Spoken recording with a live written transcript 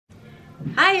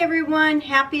Hi everyone,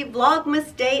 happy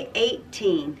Vlogmas Day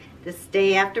 18. This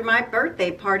day after my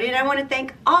birthday party, and I want to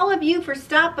thank all of you for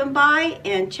stopping by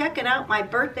and checking out my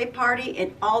birthday party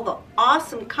and all the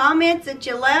awesome comments that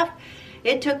you left.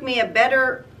 It took me a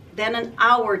better than an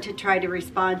hour to try to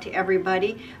respond to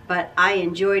everybody, but I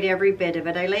enjoyed every bit of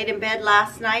it. I laid in bed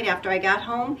last night after I got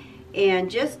home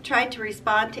and just tried to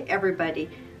respond to everybody.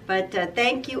 But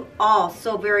thank you all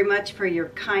so very much for your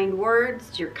kind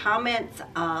words, your comments,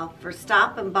 for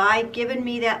stopping by, giving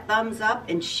me that thumbs up,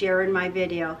 and sharing my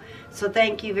video. So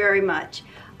thank you very much.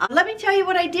 Let me tell you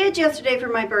what I did yesterday for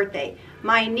my birthday.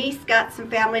 My niece got some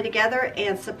family together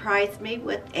and surprised me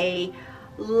with a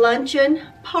luncheon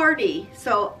party.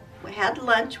 So we had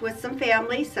lunch with some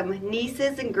family, some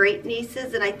nieces and great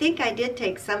nieces, and I think I did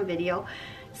take some video.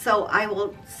 So I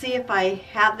will see if I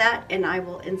have that and I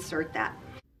will insert that.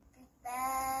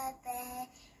 Birthday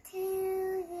to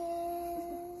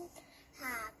you.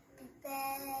 Happy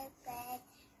birthday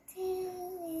to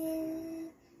you.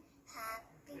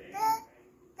 Happy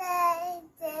birthday,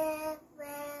 dear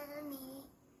Granny.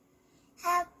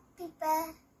 Happy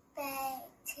birthday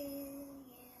to you.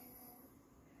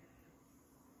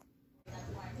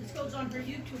 This goes on for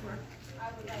YouTuber.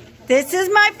 This is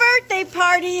my birthday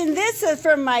party, and this is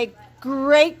from my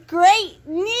great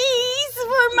niece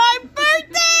for my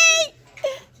birthday.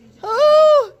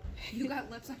 Oh, You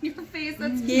got lips on your face.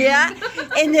 That's cute. yeah.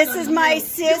 And this is my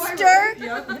sister.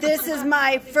 This is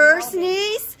my first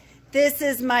niece. This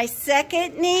is my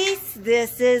second niece.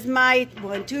 This is my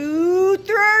third niece.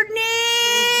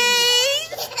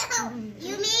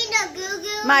 You mean a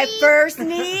goo-goo? My first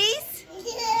niece.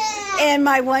 And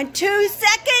my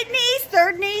second niece,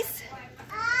 third niece.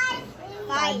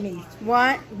 Five. Niece.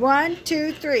 One,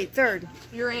 two, three, third.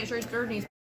 Your answer third niece.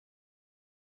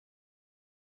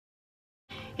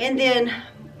 And then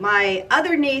my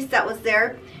other niece that was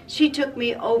there, she took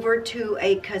me over to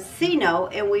a casino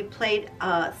and we played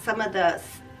some of the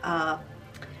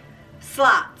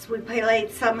slots. We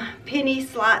played some penny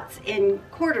slots and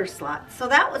quarter slots. So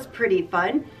that was pretty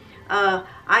fun. I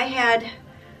had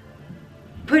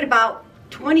put about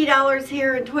 $20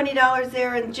 here and $20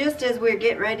 there, and just as we were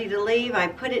getting ready to leave, I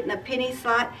put it in a penny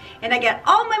slot and I got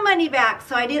all my money back,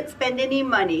 so I didn't spend any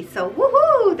money. So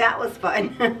woohoo, that was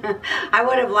fun. I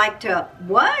would have liked to have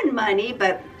won money,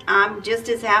 but I'm just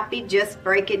as happy just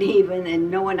breaking even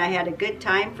and knowing I had a good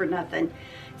time for nothing.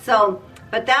 So,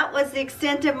 but that was the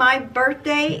extent of my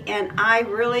birthday, and I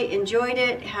really enjoyed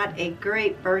it. Had a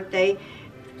great birthday.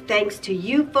 Thanks to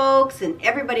you folks and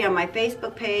everybody on my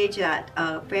Facebook page, that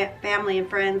family and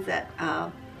friends that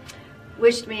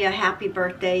wished me a happy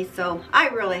birthday. So I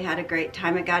really had a great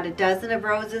time. I got a dozen of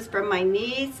roses from my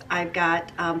niece. I've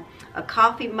got a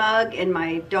coffee mug, and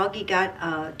my doggy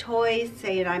got toys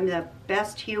saying I'm the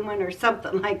best human or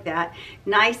something like that.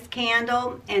 Nice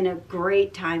candle and a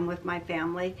great time with my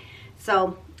family.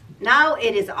 So now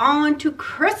it is on to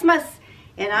Christmas.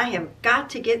 And I have got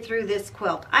to get through this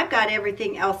quilt. I've got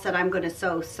everything else that I'm going to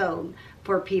sew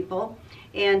for people.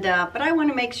 And but I want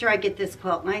to make sure I get this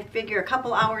quilt. And I figure a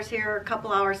couple hours here, a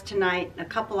couple hours tonight, a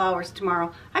couple hours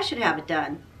tomorrow, I should have it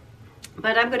done.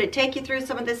 But I'm going to take you through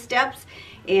some of the steps.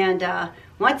 And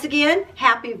once again,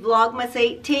 happy Vlogmas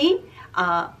 18.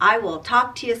 I will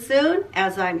talk to you soon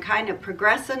as I'm kind of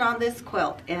progressing on this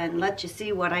quilt and let you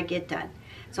see what I get done.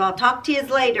 So I'll talk to you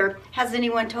later. Has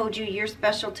anyone told you you're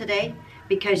special today?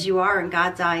 Because you are in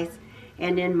God's eyes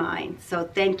and in mine. So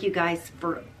thank you guys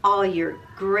for all your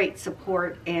great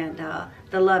support and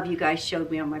the love you guys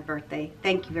showed me on my birthday.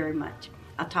 Thank you very much.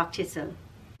 I'll talk to you soon.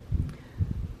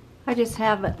 I just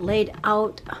have it laid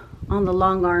out on the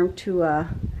long arm to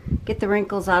get the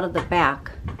wrinkles out of the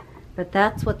back. But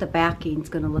that's what the backing's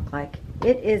going to look like.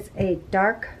 It is a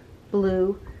dark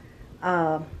blue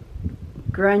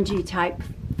grungy type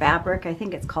fabric. I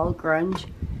think it's called grunge.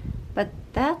 But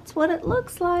that's what it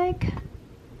looks like.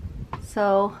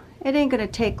 So it ain't gonna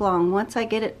take long once I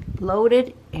get it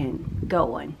loaded and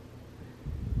going.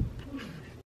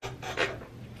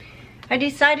 I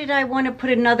decided I want to put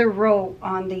another row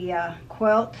on the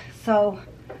quilt, so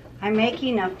I'm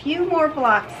making a few more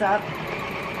blocks up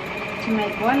to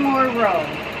make one more row.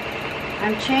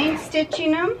 I'm chain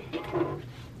stitching them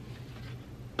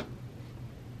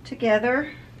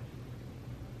together.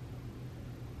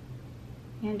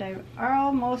 And I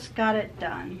almost got it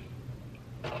done.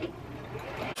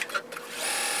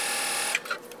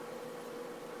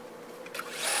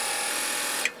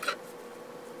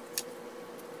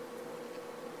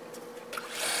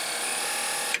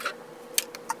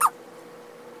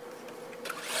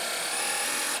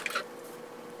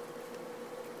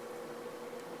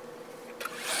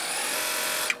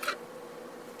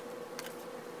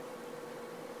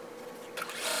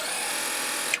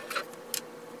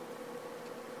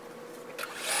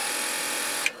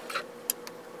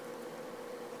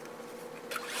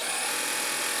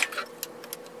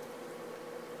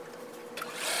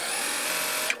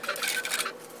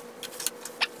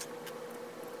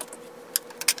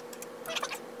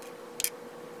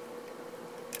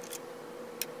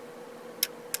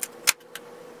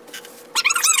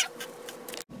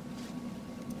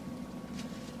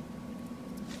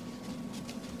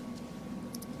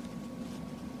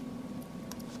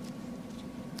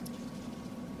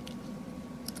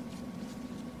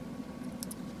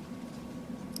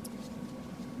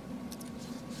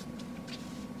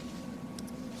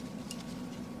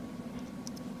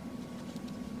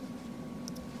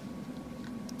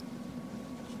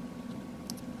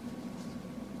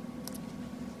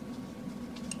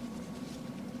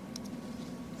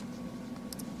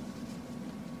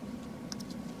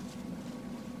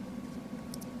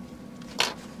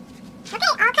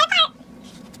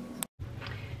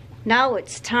 Now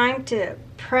it's time to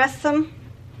press them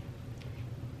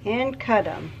and cut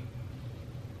them.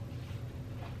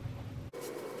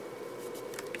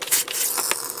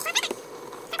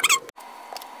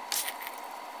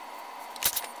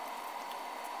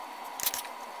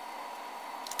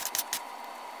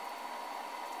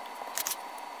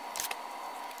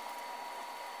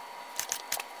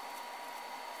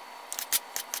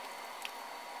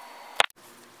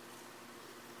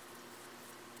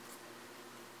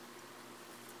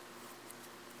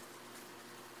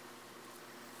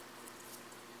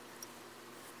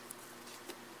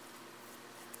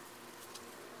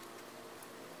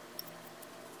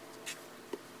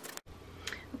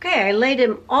 Okay, I laid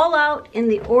them all out in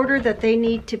the order that they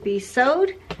need to be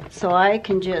sewed, so I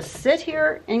can just sit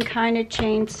here and kind of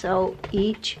chain sew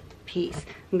each piece.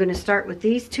 I'm going to start with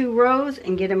these 2 rows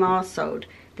and get them all sewed.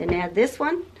 Then add this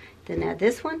one, then add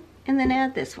this one, and then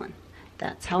add this one.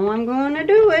 That's how I'm going to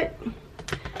do it.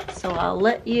 So I'll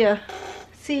let you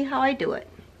see how I do it.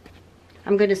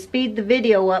 I'm going to speed the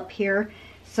video up here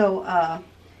so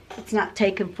it's not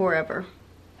taking forever.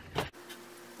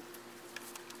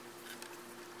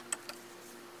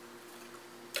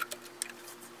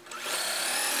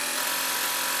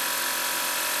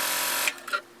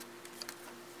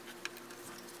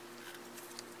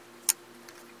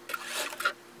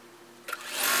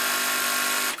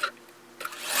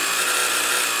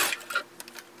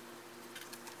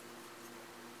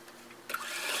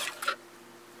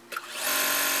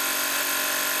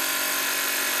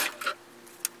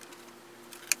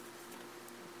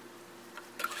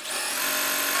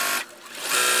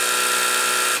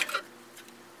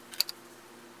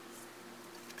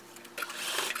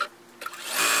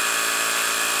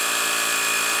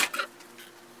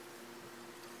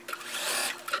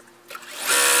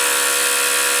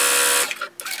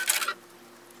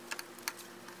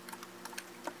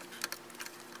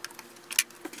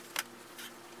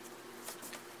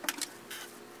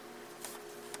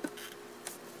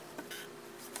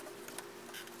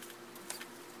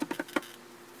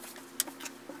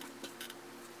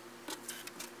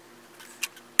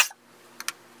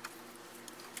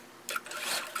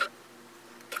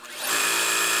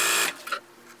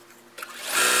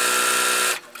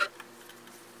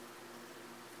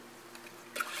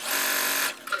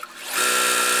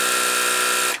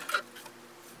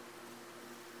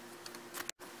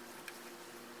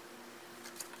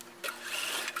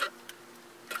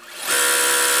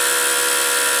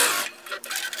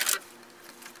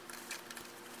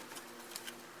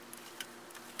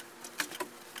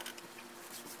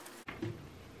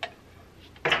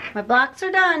 My blocks are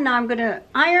done. Now I'm going to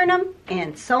iron them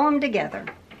and sew them together.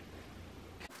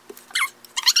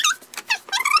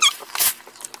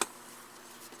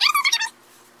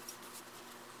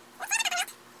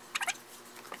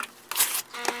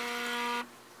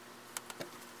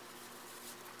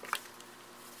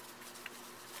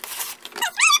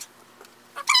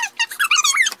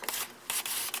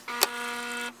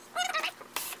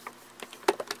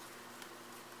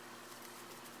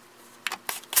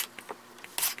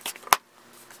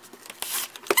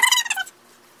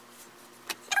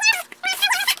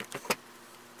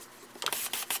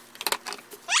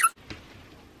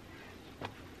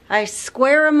 I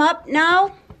square them up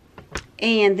now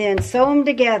and then sew them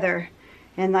together,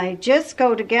 and they just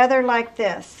go together like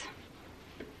this.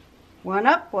 One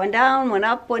up, one down, one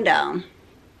up, one down.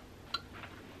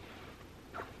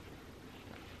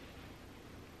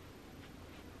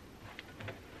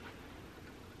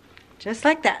 Just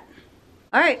like that.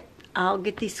 All right, I'll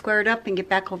get these squared up and get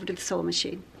back over to the sewing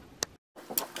machine.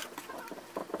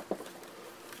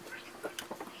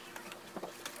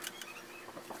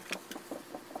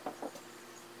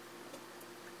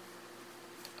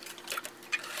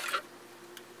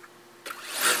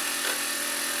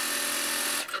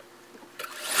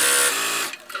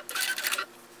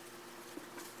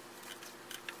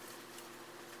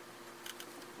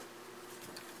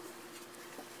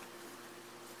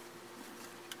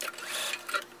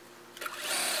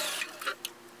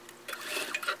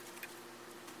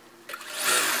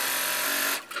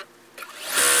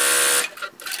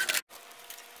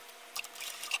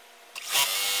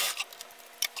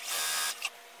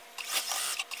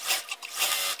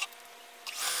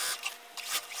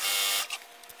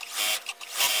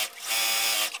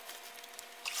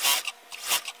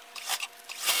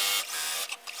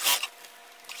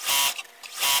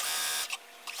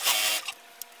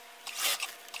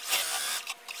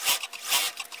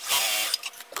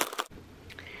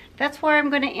 That's where I'm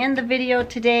going to end the video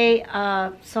today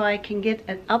so I can get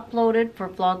it uploaded for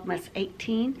Vlogmas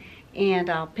 18. and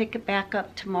I'll pick it back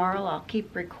up tomorrow. I'll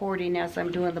keep recording as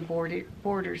I'm doing the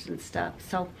borders and stuff.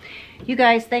 So you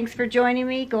guys, thanks for joining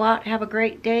me. Go out, have a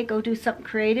great day, go do something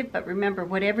creative, but remember,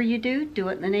 whatever you do, do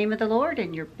it in the name of the Lord,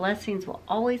 and your blessings will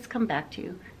always come back to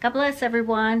you. God bless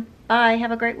everyone. Bye.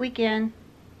 Have a great weekend.